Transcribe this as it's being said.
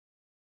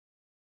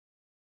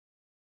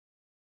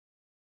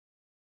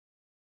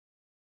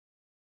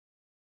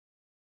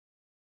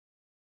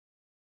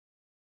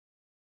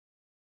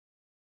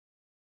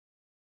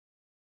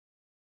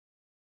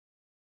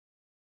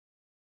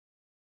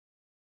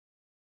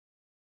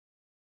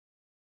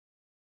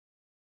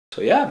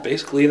So yeah,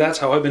 basically that's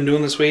how I've been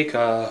doing this week.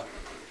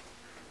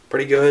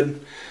 Pretty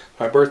good.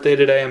 My birthday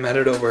today, I'm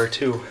headed over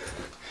to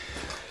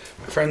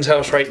my friend's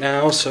house right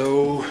now,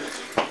 so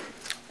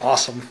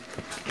awesome.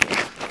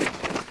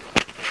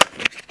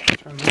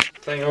 Turn this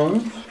thing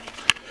on.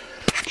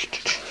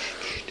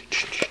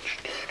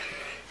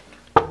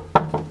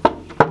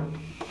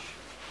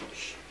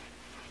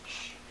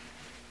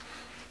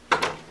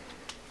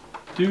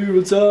 Dude,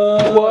 what's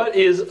up? What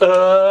is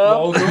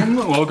up?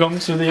 Welcome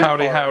to the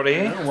Howdy,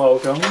 apartment. howdy.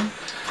 Welcome.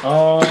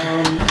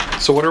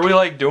 So what are we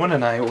like doing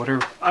tonight? What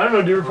are? I don't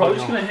know, dude. We're probably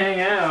just gonna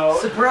hang out.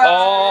 Surprise!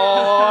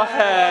 Oh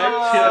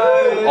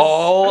heck!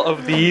 All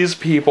of these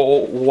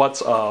people,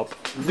 what's up?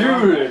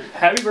 Dude,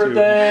 happy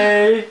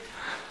birthday!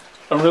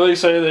 I'm really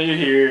excited that you're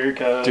here,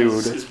 cause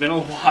Dude. it's been a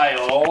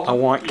while. I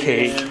want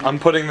cake. I'm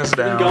putting this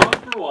Been down. gone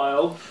for a while.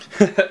 All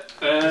the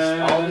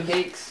And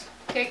cakes.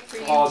 Cake for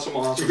you. Awesome,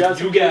 awesome. we got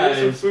some,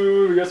 some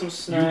food. We got some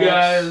snacks. You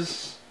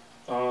guys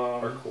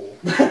are are cool.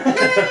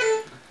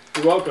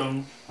 You're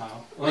welcome.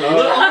 Wow.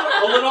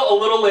 A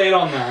little late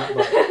on that,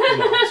 but you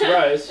know.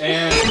 Surprise.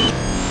 And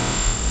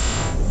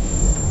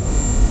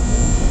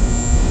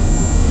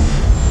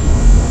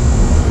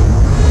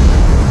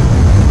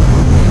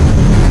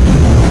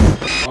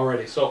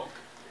alrighty, so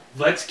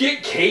let's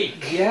get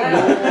cake.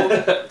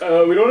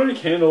 Yeah. We don't have any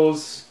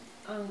candles.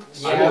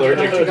 Yeah, I'm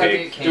allergic we to gotta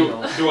cake. get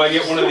candles. Do I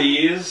get one of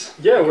these?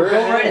 Yeah, we're Go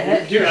right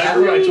ahead. Dude, I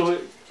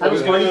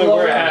was going to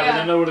wear a hat. I Yeah.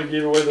 didn't know what to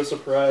give away the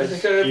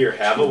surprise. Here,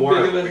 have a Too big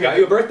worm. of a We got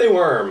you a birthday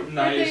worm.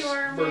 Nice Birthday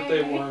worm,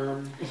 birthday yay.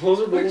 worm. Those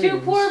are We're too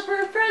balloons. poor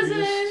for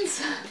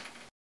presents.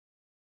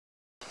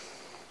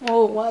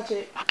 Oh, watch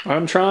it.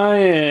 I'm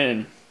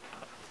trying.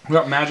 We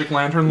got magic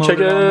lantern loaded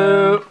Check it on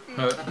out.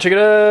 there. Check it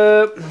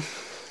out.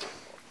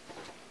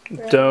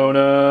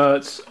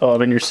 Donuts. Oh,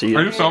 I'm in your seat.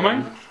 Are you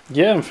filming?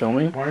 Yeah, I'm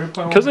filming. Why are you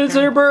playing Because on it's the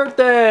their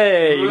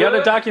birthday. You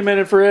gotta document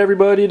it for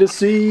everybody to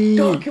see.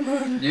 Yeah.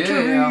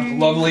 camera?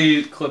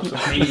 Lovely clips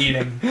of me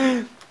eating.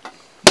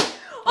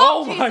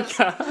 Oh my Jesus.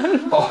 god.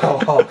 Oh.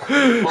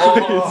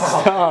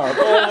 Stop.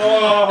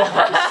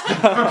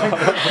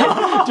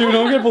 Stop. Dude,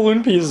 don't get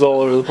balloon pieces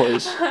all over the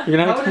place. You're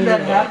gonna have How to did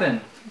that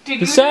happen? Did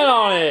You sat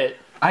on it.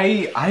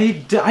 I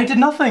did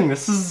nothing.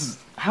 This is...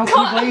 How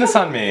can you blame this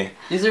on me?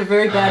 These are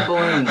very bad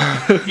balloons.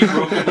 He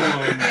broke the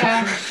balloon.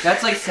 Yeah.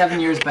 That's like 7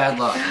 years bad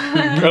luck.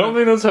 I don't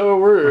think that's how it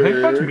works. I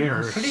think that's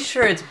mirrors. Pretty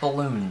sure it's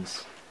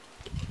balloons.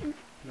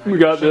 We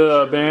got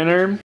the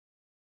banner.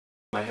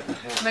 Am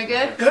I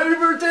good? Happy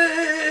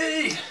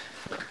birthday!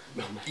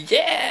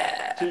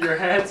 Yeah! Dude, your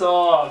hat's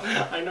off.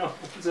 I know.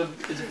 It's a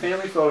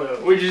family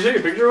photo. Wait, did you take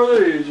a picture of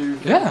it or did you?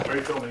 Yeah. Are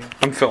you filming?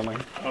 I'm filming.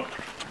 Oh.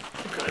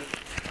 Okay.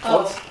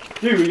 Oh.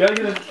 Dude, we gotta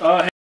get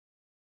a.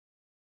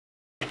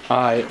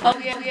 Hi. Oh,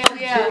 yeah.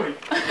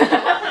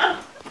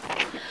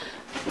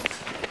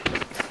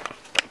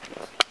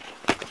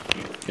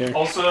 Here.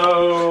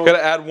 Also.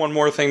 Gotta add one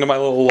more thing to my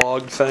little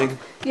log thing.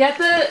 You have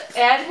to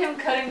add him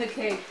cutting the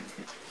cake.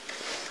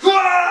 So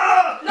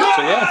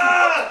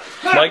yeah,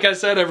 like I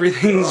said,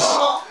 everything's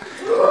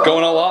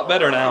going a lot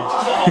better now.